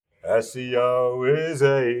SEO is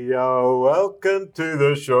AEO. Welcome to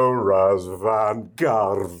the show, Razvan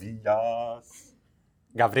Garvias.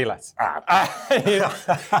 Gavrilas.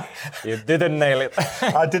 You didn't nail it.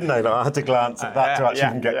 I didn't nail it. I had to glance at that to actually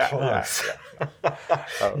even get close.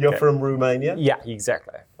 Okay. You're from Romania? Yeah,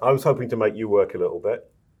 exactly. I was hoping to make you work a little bit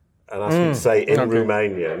and ask you to say in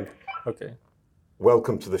Romanian, Okay.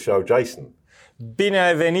 welcome to the show, Jason. Bine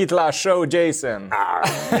ai venit la show, Jason.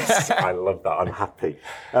 Yes, I love that. I'm happy.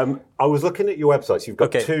 I was looking at your websites. You've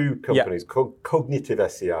got two companies, Cognitive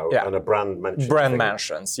SEO and a Brand Mentions. Brand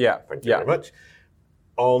Mentions, yeah. Thank you very much.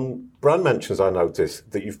 On Brand Mentions, I noticed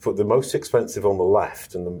that you've put the most expensive on the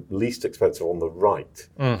left and the least expensive on the right.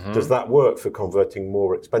 Mm-hmm. Does that work for converting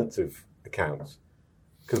more expensive accounts?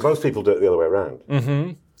 Because most people do it the other way around.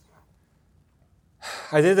 Mm-hmm.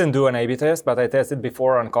 I didn't do an A/B test, but I tested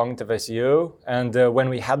before on Cognitive SEO. And when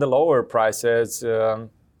we had the lower prices,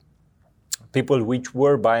 people which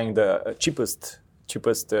were buying the cheapest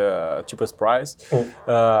price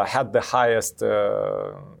had the highest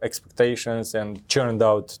expectations and churned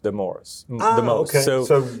out the most. Okay.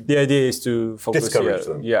 So the idea is to focus discourage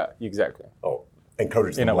them. Yeah, exactly. Oh,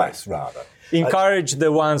 encourage them less, rather. Encourage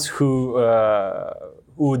the ones who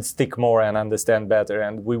would stick more and understand better,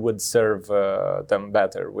 and we would serve them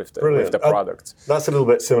better with the products. That's a little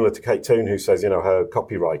bit similar to Kate Toon, who says, her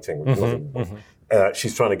copywriting.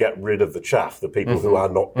 She's trying to get rid of the chaff, the people who are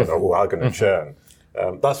not, who are going to churn.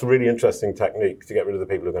 That's a really interesting technique to get rid of the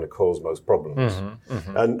people who are going to cause most problems.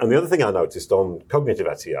 And the other thing I noticed on Cognitive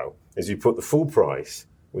SEO is you put the full price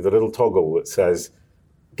with a little toggle that says,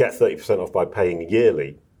 get 30% off by paying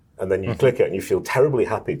yearly. And then you click it and you feel terribly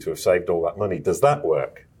happy to have saved all that money. Does that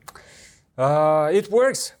work? It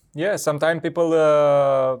works. Yeah, sometimes people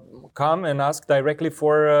come and ask directly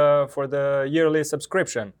for the yearly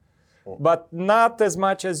subscription, but not as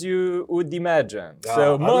much as you would imagine.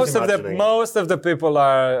 So most of the people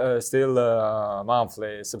are still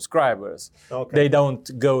monthly subscribers. Okay. They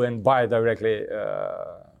don't go and buy directly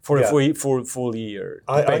for a full year.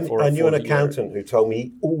 I knew an accountant who told me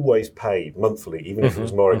he always paid monthly, even if it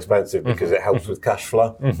was more expensive, because it helps with cash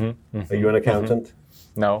flow. Are you an accountant?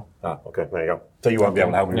 No. Okay, there you go. So you won't be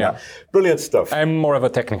able to help me with that. Brilliant stuff. I'm more of a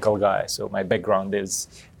technical guy, so my background is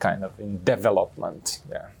kind of in development.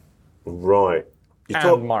 Yeah. Right.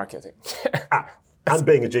 And marketing. And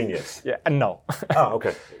being a genius. Yeah. No.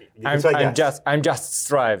 Okay. I'm just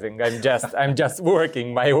striving. I'm just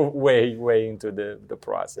working my way into the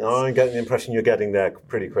process. I'm getting the impression you're getting there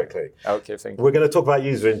pretty quickly. Okay, thank you. We're going to talk about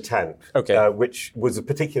user intent, which was a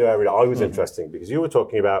particular area I was interested in, because you were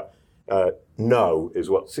talking about no is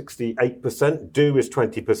 68%, do is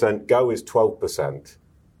 20%, go is 12%,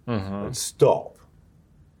 and stop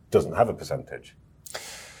doesn't have a percentage.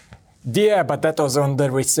 Yeah, but that was on the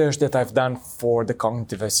research that I've done for the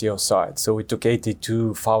Cognitive SEO side. So we took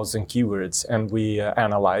 82,000 keywords and we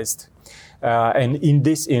analyzed. And in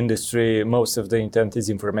this industry, most of the intent is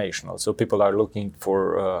informational. So people are looking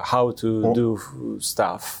for how to do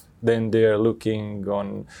stuff. Then they're looking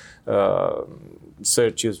on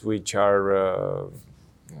searches which are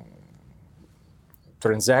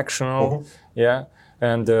transactional,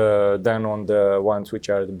 and then on the ones which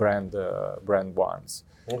are the brand ones.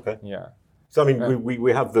 Okay. Yeah. So I mean,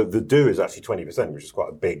 we have the do is actually 20%, which is quite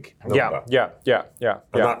a big number. Yeah.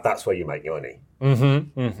 And that's where you make your money.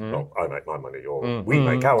 Well, I make my money, or we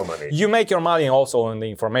make our money. You make your money also in the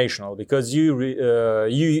informational, because you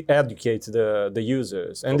educate the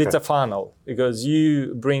users, and it's a funnel, because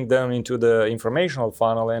you bring them into the informational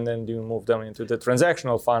funnel and then you move them into the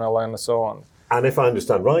transactional funnel and so on. And if I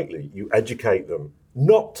understand rightly, you educate them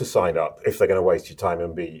not to sign up if they're going to waste your time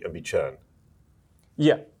and be churn.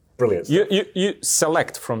 Yeah. Brilliant stuff. You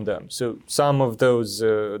select from them. So some of those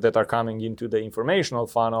that are coming into the informational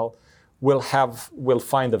funnel will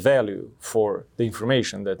find a value for the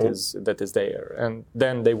information that is there, and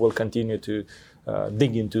then they will continue to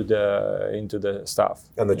dig into the stuff.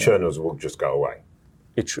 And the churners will just go away.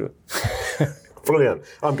 It should. Brilliant.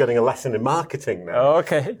 I'm getting a lesson in marketing now.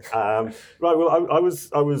 Okay. Right. Well, I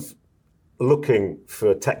was looking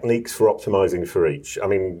for techniques for optimizing for each. I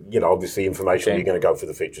mean, obviously information, you're going to go for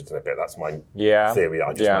the features in a bit. That's my theory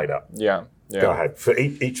I just made up. Yeah. Go ahead. For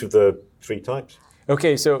each of the three types?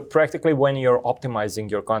 Okay, so practically when you're optimizing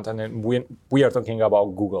your content, and we are talking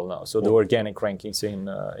about Google now, so the organic rankings in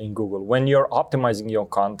Google. When you're optimizing your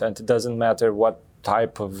content, it doesn't matter what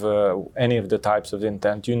type of any of the types of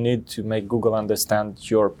intent, you need to make Google understand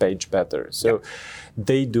your page better. So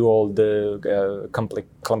they do all the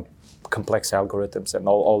complex algorithms and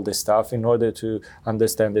all this stuff in order to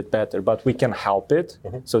understand it better. But we can help it.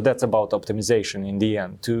 So that's about optimization in the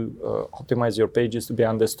end, to optimize your pages to be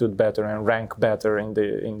understood better and rank better in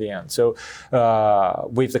the end. So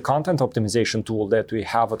with the content optimization tool that we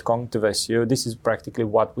have at Cognitive SEO, this is practically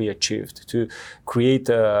what we achieved, to create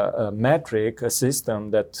a metric, a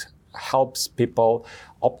system that helps people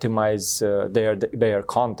optimize their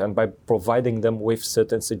content by providing them with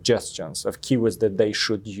certain suggestions of keywords that they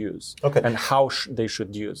should use and how they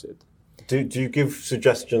should use it. Do you give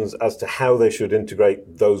suggestions as to how they should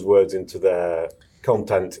integrate those words into their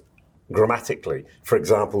content grammatically? For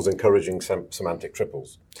examples, encouraging semantic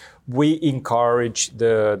triples. We encourage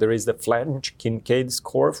there is the Flench-Kincaid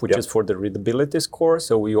score, which is for the readability score.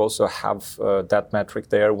 So we also have that metric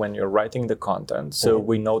there when you're writing the content. So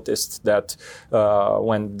we noticed that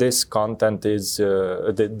when this content is,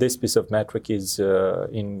 this piece of metric is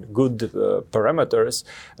in good parameters,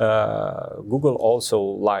 Google also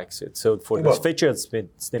likes it. So for the featured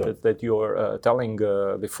snippet that you were telling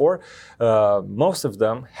before, most of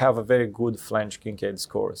them have a very good Flench-Kincaid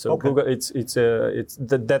score. So Google, it's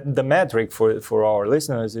the metric for our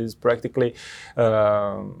listeners is practically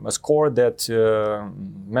a score that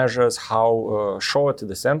measures how short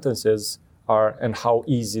the sentences are and how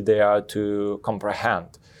easy they are to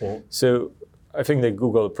comprehend. So I think that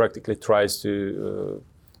Google practically tries to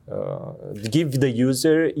give the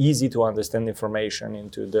user easy to understand information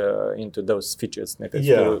into those featured snippets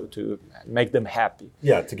to make them happy.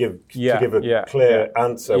 To give a clear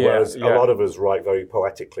answer, whereas a lot of us write very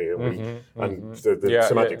poetically, and the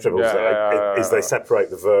semantic triples is they separate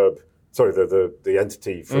the verb. Sorry, the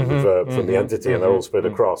entity from the verb from the entity, and they're all spread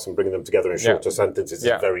across, and bringing them together in shorter sentences is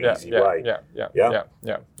a very easy way.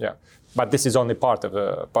 Yeah. But this is only part of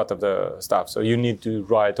the stuff. So you need to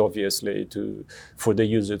write, obviously, for the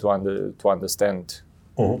user to understand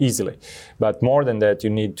easily. But more than that, you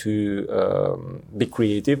need to be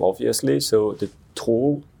creative, obviously. So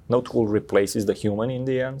no tool replaces the human in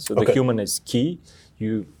the end. So the human is key.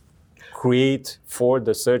 You create for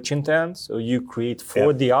the search intent. So you create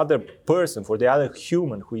for the other person, for the other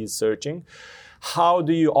human who is searching. How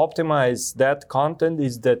do you optimize that content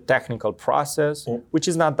is the technical process, which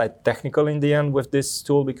is not that technical in the end with this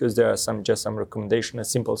tool, because there are some recommendation, a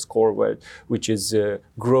simple score which is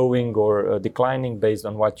growing or declining based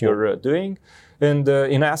on what you're doing. And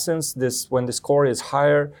in essence, when the score is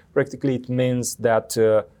higher, practically it means that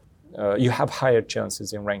you have higher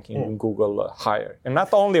chances in ranking in Google higher. And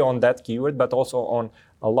not only on that keyword, but also on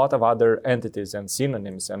a lot of other entities and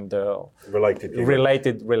synonyms and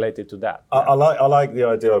related to that. I like the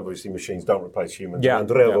idea. Obviously, machines don't replace humans.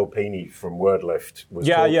 Andrea Volpini from WordLift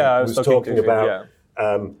was talking about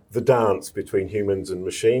the dance between humans and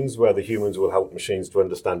machines, where the humans will help machines to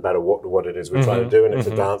understand better what it is we're trying to do, and it's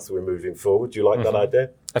a dance that we're moving forward. Do you like that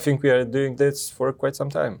idea? I think we are doing this for quite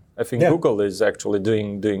some time. I think Google is actually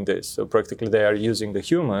doing this. So practically they are using the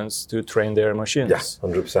humans to train their machines. Yes,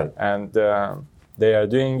 100%. And they are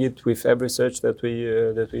doing it with every search that we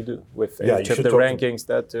do, with each of the rankings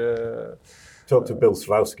that... Talk to Bill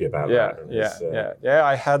Slawski about that.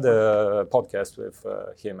 I had a podcast with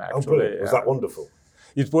him, actually. Oh, brilliant. Was that wonderful?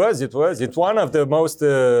 It was. It's one of the most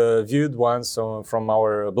viewed ones from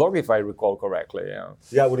our blog, if I recall correctly.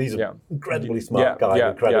 Well, he's an incredibly smart guy,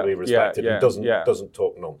 incredibly respected, and doesn't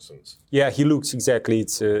talk nonsense. Yeah, he looks exactly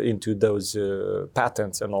into those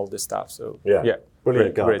patents and all this stuff. So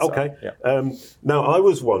brilliant guy. Okay. Now, I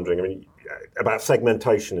was wondering, about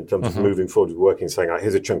segmentation in terms of moving forward with working, saying,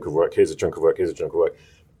 here's a chunk of work, here's a chunk of work, here's a chunk of work.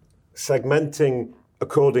 Segmenting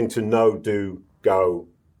according to know, do, go.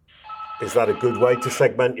 Is that a good way to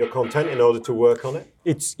segment your content in order to work on it?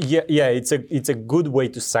 It's a good way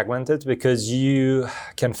to segment it, because you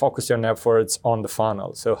can focus your efforts on the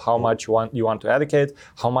funnel. So how much you want to educate,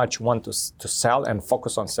 how much you want to sell and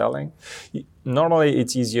focus on selling. Normally,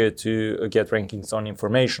 it's easier to get rankings on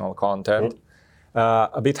informational content.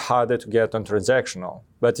 A bit harder to get on transactional,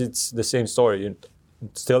 but it's the same story. You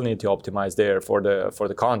still need to optimize there for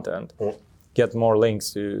the content. Get more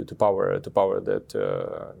links to power that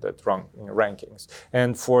rankings.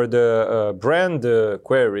 And for the brand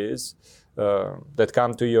queries that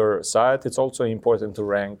come to your site, it's also important to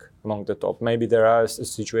rank among the top. Maybe there are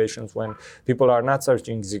situations when people are not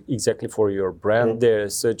searching exactly for your brand, they're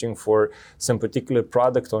searching for some particular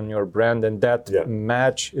product on your brand, and that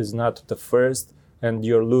match is not the first, and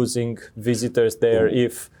you're losing visitors there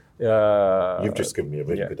if you've just given me a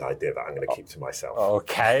really good idea that I'm going to keep to myself.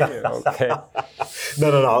 Okay.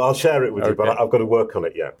 No, I'll share it with you, but I've got to work on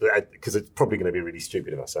it yet, because it's probably going to be really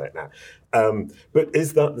stupid if I say it now. But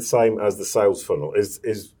is that the same as the sales funnel?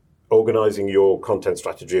 organizing your content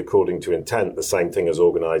strategy according to intent the same thing as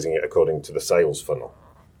organizing it according to the sales funnel?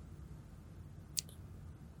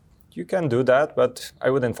 You can do that, but I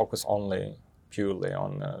wouldn't focus purely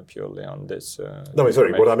on this. No,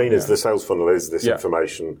 sorry. What I mean is the sales funnel is this Yeah.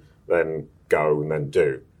 information, then go and then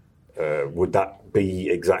do. Would that be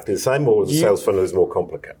exactly the same, or the sales funnel is more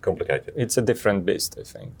complicated? It's a different beast, I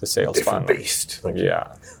think. The sales Different funnel. beast. Thank you.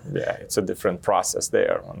 Yeah, it's a different process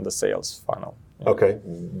there on the sales funnel. Okay.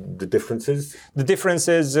 The differences? The difference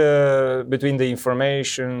is between the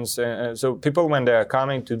informations. So people, when they are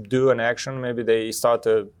coming to do an action, maybe they start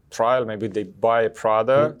a trial, maybe they buy a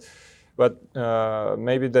product, but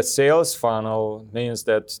maybe the sales funnel means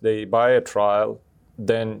that they buy a trial,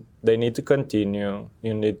 then they need to continue.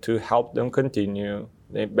 You need to help them continue.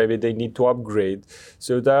 Maybe they need to upgrade.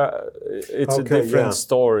 So that it's a different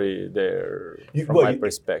story there from my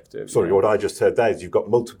perspective. Sorry, what I just heard there is you've got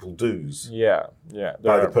multiple do's. Yeah.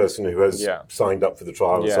 By the person who has signed up for the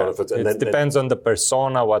trial and so on and so forth. It depends on the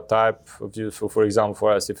persona, what type of use. For example,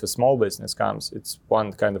 for us, if a small business comes, it's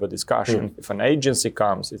one kind of a discussion. If an agency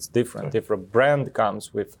comes, it's different. If a brand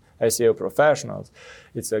comes with SEO professionals,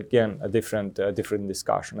 it's again a different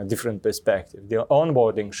discussion, a different perspective. The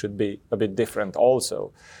onboarding should be a bit different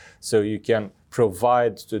also, so you can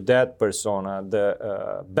provide to that persona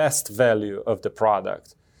the best value of the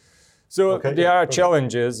product. So there are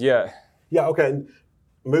challenges, Yeah, okay. And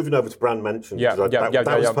moving over to brand mentions, that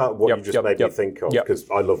was part of what you just made me think of, because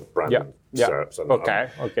I love brand SERPs.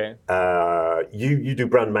 Okay. You do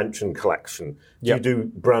brand mention collection. Do you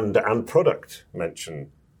do brand and product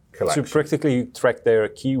mention collection? So practically you track their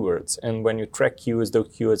keywords, and when you track keywords, those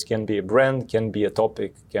keywords can be a brand, can be a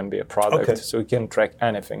topic, can be a product. So you can track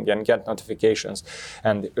anything and get notifications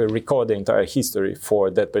and record the entire history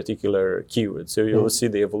for that particular keyword. So you'll see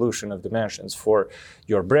the evolution of dimensions for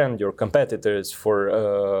your brand, your competitors, for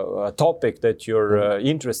a topic that you're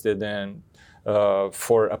interested in,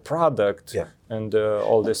 for a product, and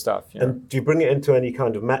all this stuff. And do you bring it into any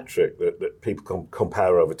kind of metric that people can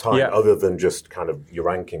compare over time, other than just kind of your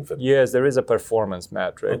ranking for? Yes, there is a performance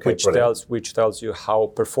metric which tells you how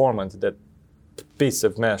performant that piece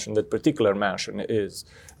of mention, that particular mention is.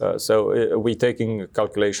 So we're taking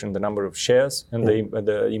calculation the number of shares and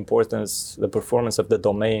the importance, the performance of the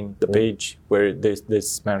domain, the page where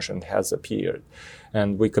this mention has appeared.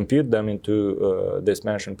 And we compute them into this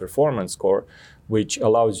mention performance score, which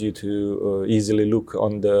allows you to easily look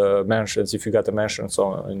on the mentions. If you got a mention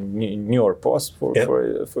in your post,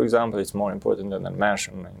 for example, it's more important than a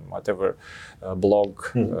mention in whatever blog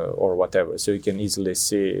or whatever. So you can easily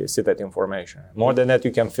see that information. More than that,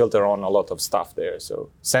 you can filter on a lot of stuff there. So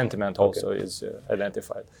sentiment also is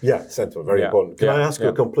identified. Yeah, sentiment, very important. Can I ask you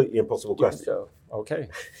a completely impossible question? So, okay.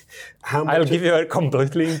 I'll give you a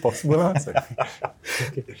completely impossible answer.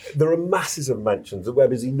 There are masses of mentions. The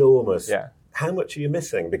web is enormous. Yeah. How much are you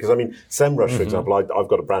missing? Because, I mean, SEMrush, for example, I've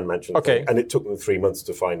got a brand mention thing, and it took them 3 months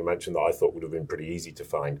to find a mention that I thought would have been pretty easy to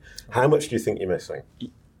find. How much do you think you're missing?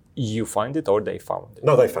 You find it or they found it?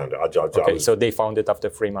 No, they found it. So they found it after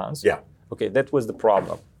 3 months? Yeah. Okay, that was the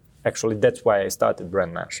problem. Actually, that's why I started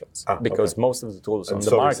brand mentions. Because most of the tools on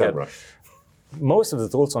the market... Most of the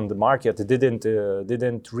tools on the market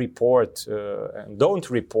didn't report and don't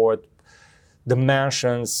report the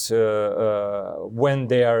mentions when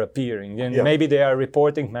they are appearing, and maybe they are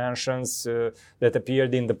reporting mentions that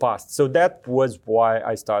appeared in the past. So that was why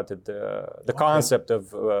I started the concept of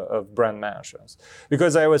brand mentions,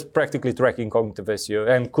 because I was practically tracking cognitive SEO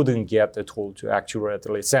and couldn't get a tool to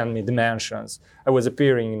accurately send me the mentions. I was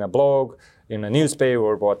appearing in a blog, in a newspaper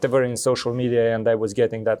or whatever in social media, and I was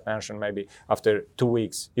getting that mention maybe after 2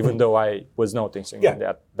 weeks, even though I was noticing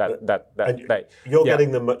that day. You're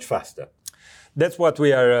getting them much faster. That's what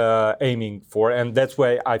we are aiming for, and that's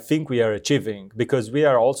why I think we are achieving, because we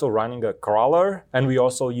are also running a crawler, and we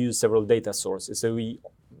also use several data sources. So we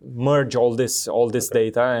merge all this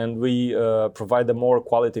data, and we provide a more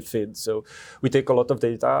quality feed. So we take a lot of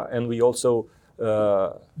data, and we also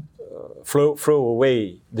throw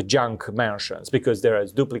away the junk mentions, because there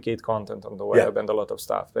is duplicate content on the web and a lot of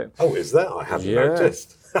stuff. Oh, is there? I haven't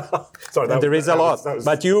noticed. Sorry, there is a lot.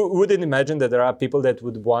 But you wouldn't imagine that there are people that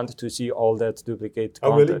would want to see all that duplicate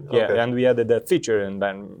content. Really? Okay. And we added that feature in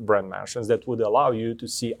brand mentions that would allow you to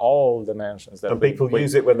see all the mentions. And people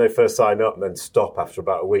use it when they first sign up and then stop after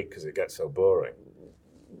about a week because it gets so boring.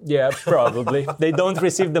 Yeah, probably. They don't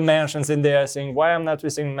receive the mentions, and they are saying, why I'm not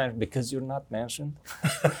receiving mentions? Because you're not mentioned,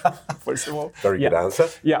 first of all. Very good answer.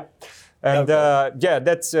 Yeah. And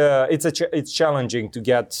that's it's challenging to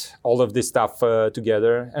get all of this stuff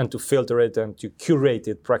together and to filter it and to curate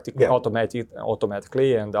it practically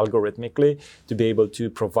automatically and algorithmically to be able to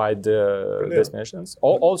provide destinations.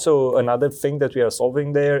 Also, another thing that we are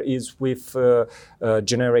solving there is with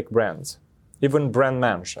generic brands. Even brand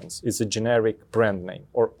mentions is a generic brand name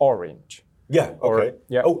or Orange. Yeah. Okay.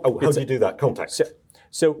 How do you do that? Context.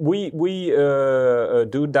 So we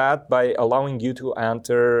do that by allowing you to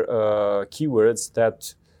enter keywords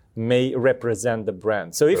that may represent the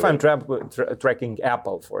brand. So if I'm tracking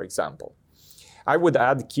Apple, for example, I would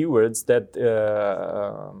add keywords that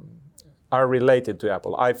are related to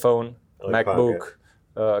Apple: iPhone, MacBook,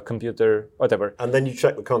 computer, whatever. And then you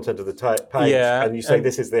check the content of the page, and you say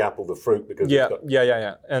this is the apple, the fruit, because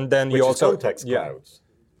and then which you also is context clouds.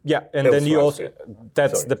 Yeah, and then you also,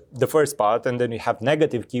 that's the first part, and then you have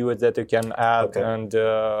negative keywords that you can add, and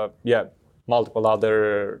multiple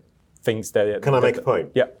other things that... Can I make a point?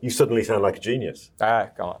 Yeah. You suddenly sound like a genius.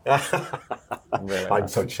 Come on. I'm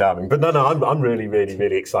so charming. But no, I'm really, really,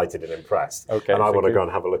 really excited and impressed. Okay, and I want to go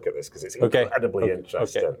and have a look at this because it's incredibly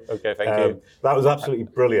interesting. Okay, thank you. That was absolutely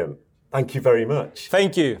brilliant. Thank you very much.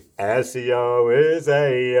 Thank you. SEO is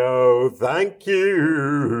AO. Thank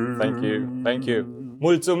you. Thank you.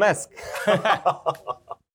 Mulțumesc.